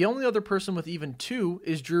them. The only other person with even 2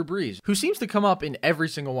 is Drew Brees, who seems to come up in every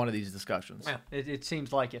single one of these discussions. Yeah, it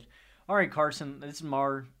seems like it. All right, Carson, this is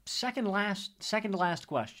our second to last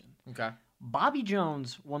question. Okay. Bobby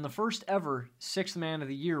Jones won the first ever Sixth Man of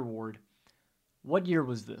the Year award. What year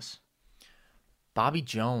was this? Bobby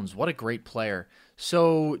Jones, what a great player.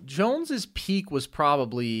 So Jones's peak was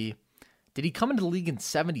probably, did he come into the league in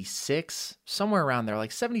 76? Somewhere around there,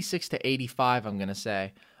 like 76 to 85, I'm going to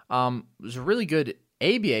say. Was a really good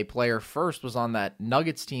ABA player. First was on that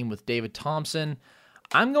Nuggets team with David Thompson.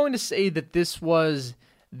 I'm going to say that this was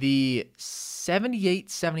the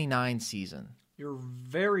 78-79 season. You're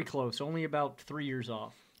very close, only about 3 years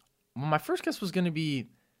off. Well, my first guess was going to be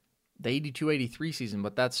the 82-83 season,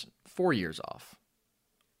 but that's 4 years off.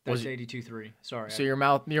 That's 82-3. Sorry. So your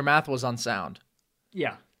math was unsound.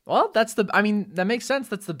 Yeah. Well, that makes sense.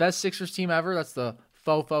 That's the best Sixers team ever. That's the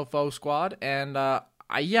faux squad. And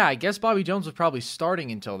I guess Bobby Jones was probably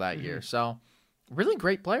starting until that year. So really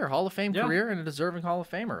great player, Hall of Fame career, and a deserving Hall of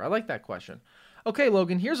Famer. I like that question. Okay,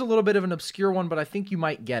 Logan, here's a little bit of an obscure one, but I think you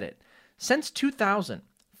might get it. Since 2000,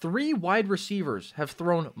 3 wide receivers have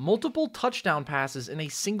thrown multiple touchdown passes in a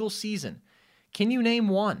single season. Can you name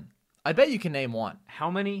one? I bet you can name one. How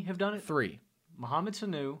many have done it? 3. Mohamed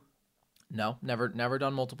Sanu. No, never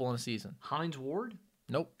done multiple in a season. Hines Ward.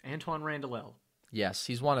 Nope. Antoine Randall L. Yes,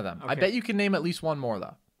 he's one of them. Okay. I bet you can name at least one more,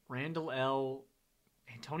 though. Randall L.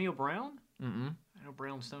 Antonio Brown? Mm-mm. I know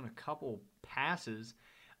Brown's done a couple passes.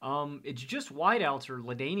 It's just wideouts, or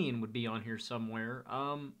LaDainian would be on here somewhere.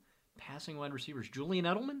 Passing wide receivers. Julian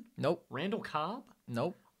Edelman? Nope. Randall Cobb?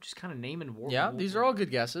 Nope. Just kind of naming. Yeah, these are all good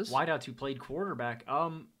guesses. Wideouts who played quarterback.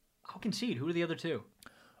 I'll concede. Who are the other 2?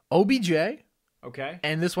 OBJ. Okay.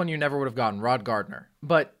 And this one you never would have gotten, Rod Gardner.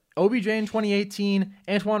 But OBJ in 2018,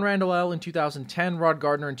 Antoine Randall L. in 2010, Rod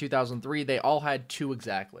Gardner in 2003. They all had 2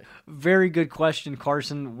 exactly. Very good question,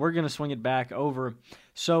 Carson. We're going to swing it back over.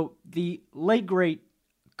 So the late, great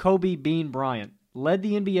Kobe Bean Bryant led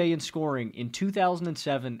the NBA in scoring in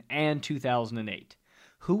 2007 and 2008.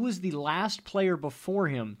 Who was the last player before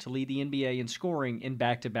him to lead the NBA in scoring in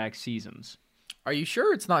back-to-back seasons? Are you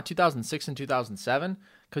sure it's not 2006 and 2007?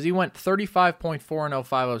 Because he went 35.4 in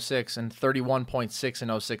 05-06 and 31.6 in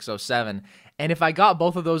 06-07. And if I got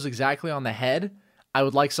both of those exactly on the head, I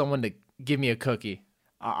would like someone to give me a cookie.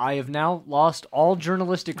 I have now lost all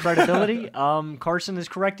journalistic credibility. Carson has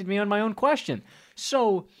corrected me on my own question.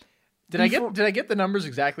 So, did I get the numbers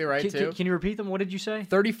exactly right too? Can you repeat them? What did you say?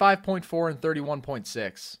 35.4 and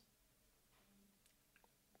 31.6.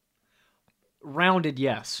 Rounded,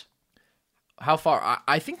 yes. How far?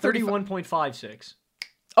 I think 31.56.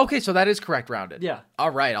 Okay, so that is correct rounded. Yeah.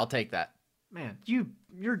 All right, I'll take that. Man,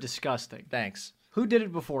 you're disgusting. Thanks. Who did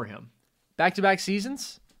it before him? Back-to-back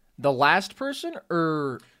seasons? The last person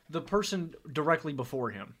or the person directly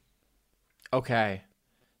before him? Okay.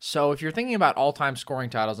 So if you're thinking about all-time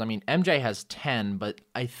scoring titles, I mean, MJ has 10, but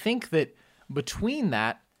I think that between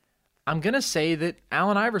that, I'm going to say that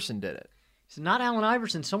Allen Iverson did it. It's not Allen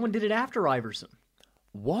Iverson. Someone did it after Iverson.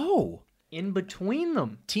 Whoa. in between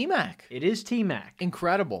them. T-Mac. It is T-Mac.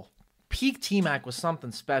 Incredible. Peak T-Mac was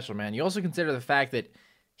something special, man. You also consider the fact that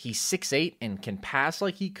he's 6'8" and can pass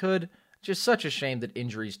like he could. Just such a shame that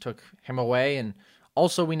injuries took him away. And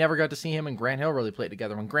also, we never got to see him and Grant Hill really play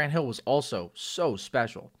together when Grant Hill was also so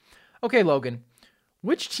special. Okay, Logan,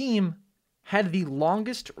 which team had the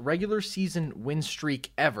longest regular season win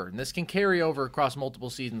streak ever? And this can carry over across multiple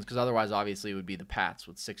seasons because otherwise, obviously, it would be the Pats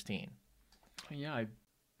with 16. Yeah,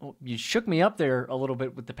 you shook me up there a little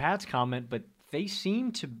bit with the Pats comment, but they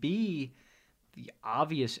seem to be the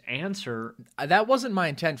obvious answer. That wasn't my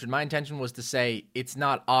intention. My intention was to say it's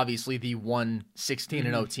not obviously the one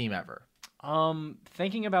 16-0 team ever.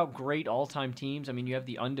 Thinking about great all-time teams, I mean, you have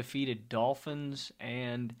the undefeated Dolphins,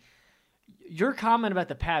 and your comment about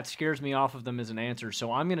the Pats scares me off of them as an answer,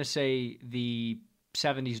 so I'm going to say the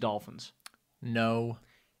 70s Dolphins. No.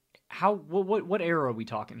 What era are we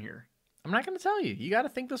talking here? I'm not going to tell you. You got to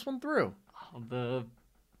think this one through. The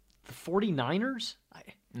 49ers?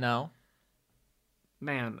 No.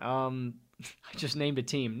 Man, I just named a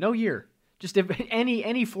team. No year. Just if any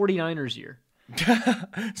 49ers year.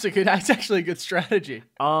 That's actually a good strategy.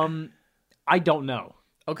 I don't know.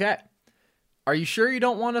 Okay. Are you sure you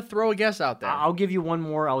don't want to throw a guess out there? I'll give you one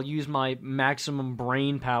more. I'll use my maximum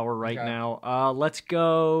brain power right now. Let's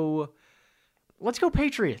go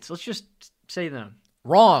Patriots. Let's just say them.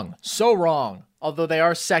 Wrong. So wrong. Although they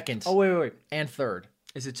are second. Oh, wait. And third.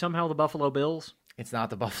 Is it somehow the Buffalo Bills? It's not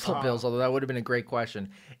the Buffalo Bills, although that would have been a great question.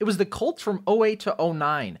 It was the Colts from 08 to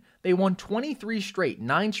 09. They won 23 straight,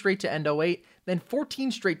 9 straight to end 08, then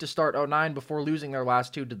 14 straight to start 09 before losing their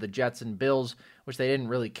last 2 to the Jets and Bills, which they didn't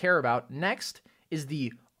really care about. Next is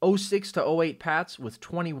the 06 to 08 Pats with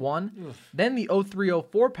 21, then the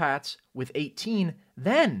 03-04 Pats with 18,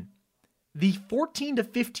 then the 14 to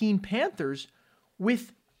 15 Panthers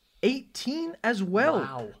with 18 as well.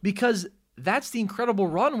 Wow. Because that's the incredible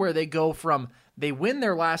run where they go from they win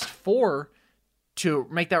their last 4 to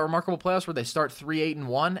make that remarkable playoffs where they start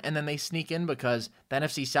 3-8-1, and then they sneak in because the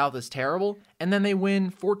NFC South is terrible, and then they win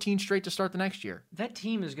 14 straight to start the next year. That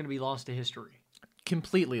team is going to be lost to history.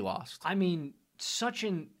 Completely lost. I mean,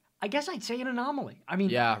 I guess I'd say an anomaly. I mean,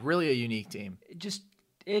 yeah, really a unique team.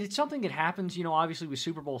 It's something that happens, obviously with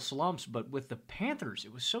Super Bowl slumps, but with the Panthers,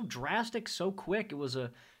 it was so drastic, so quick. It was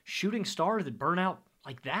a shooting star that burned out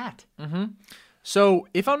like that. Mm-hmm. So,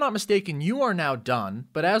 if I'm not mistaken, you are now done,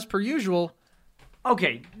 but as per usual...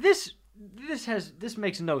 Okay, this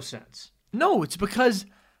makes no sense. No, it's because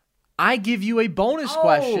I give you a bonus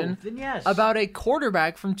question then yes. about a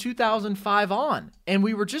quarterback from 2005 on. And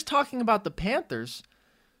we were just talking about the Panthers.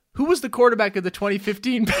 Who was the quarterback of the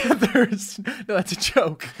 2015 Panthers? No, that's a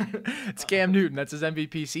joke. It's Cam Newton. That's his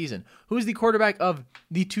MVP season. Who is the quarterback of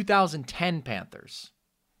the 2010 Panthers?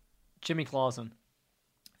 Jimmy Clausen.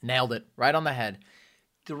 Nailed it. Right on the head.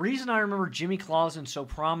 The reason I remember Jimmy Clausen so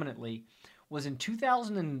prominently was in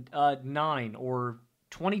 2009 or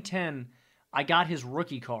 2010, I got his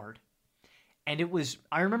rookie card. And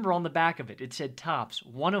I remember on the back of it said Topps,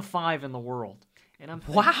 1 of 5 in the world. And I'm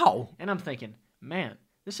thinking, man,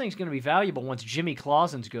 this thing's going to be valuable once Jimmy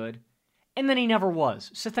Clausen's good. And then he never was.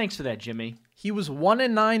 So thanks for that, Jimmy. He was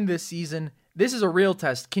 1-9 this season. This is a real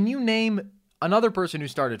test. Can you name another person who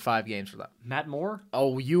started 5 games for them? Matt Moore?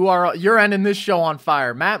 Oh, you're ending this show on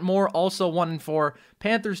fire. Matt Moore, also 1-4.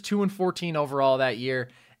 Panthers 2-14 overall that year.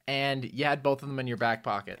 And you had both of them in your back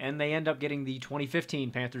pocket. And they end up getting the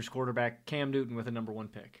 2015 Panthers quarterback, Cam Newton, with a number 1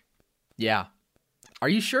 pick. Yeah. Are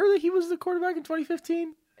you sure that he was the quarterback in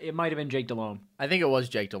 2015? It might have been Jake Delhomme. I think it was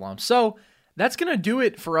Jake Delhomme. So that's going to do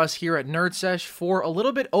it for us here at Nerd Sesh for a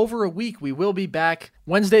little bit over a week. We will be back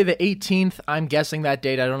Wednesday the 18th. I'm guessing that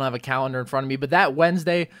date. I don't have a calendar in front of me, but that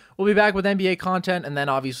Wednesday we'll be back with NBA content and then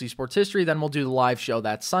obviously sports history. Then we'll do the live show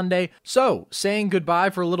that Sunday. So saying goodbye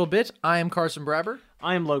for a little bit, I am Carson Brabber.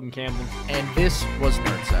 I am Logan Camden. And this was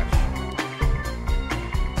Nerd Sesh.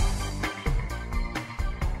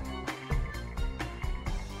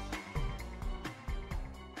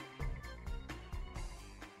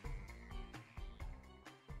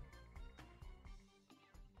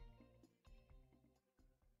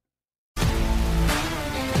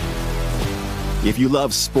 If you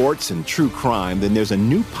love sports and true crime, then there's a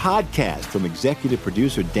new podcast from executive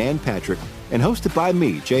producer Dan Patrick and hosted by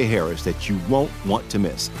me, Jay Harris, that you won't want to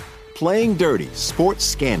miss. Playing Dirty: Sports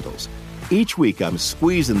Scandals. Each week, I'm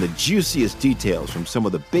squeezing the juiciest details from some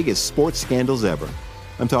of the biggest sports scandals ever.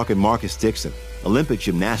 I'm talking Marcus Dixon, Olympic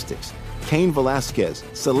gymnastics, Cain Velasquez,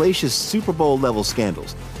 salacious Super Bowl-level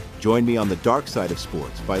scandals. Join me on the dark side of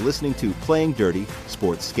sports by listening to Playing Dirty: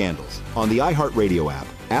 Sports Scandals on the iHeartRadio app,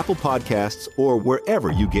 Apple Podcasts, or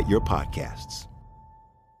wherever you get your podcasts.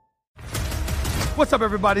 What's up,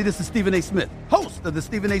 everybody? This is Stephen A. Smith, host of the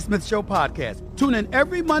Stephen A. Smith Show podcast. Tune in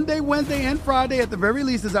every Monday, Wednesday, and Friday at the very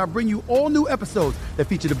least as I bring you all new episodes that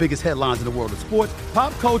feature the biggest headlines in the world of sports,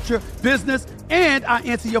 pop culture, business, and I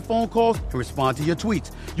answer your phone calls and respond to your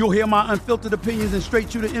tweets. You'll hear my unfiltered opinions and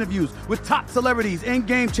straight-shooter interviews with top celebrities and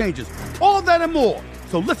game changers. All that and more.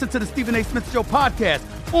 So listen to the Stephen A. Smith Show podcast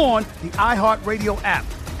on the iHeartRadio app,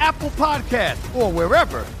 Apple Podcasts, or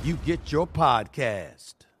wherever you get your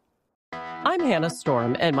podcast. I'm Hannah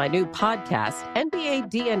Storm, and my new podcast,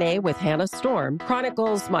 NBA DNA with Hannah Storm,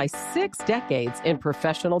 chronicles my 6 decades in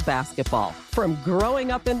professional basketball. From growing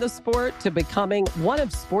up in the sport to becoming one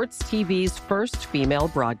of sports TV's first female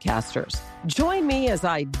broadcasters. Join me as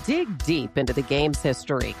I dig deep into the game's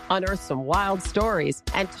history, unearth some wild stories,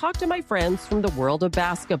 and talk to my friends from the world of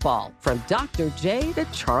basketball, from Dr. J to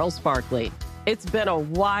Charles Barkley. It's been a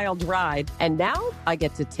wild ride, and now I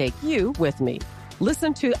get to take you with me.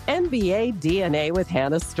 Listen to NBA DNA with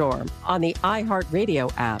Hannah Storm on the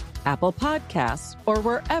iHeartRadio app, Apple Podcasts, or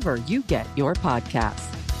wherever you get your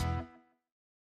podcasts.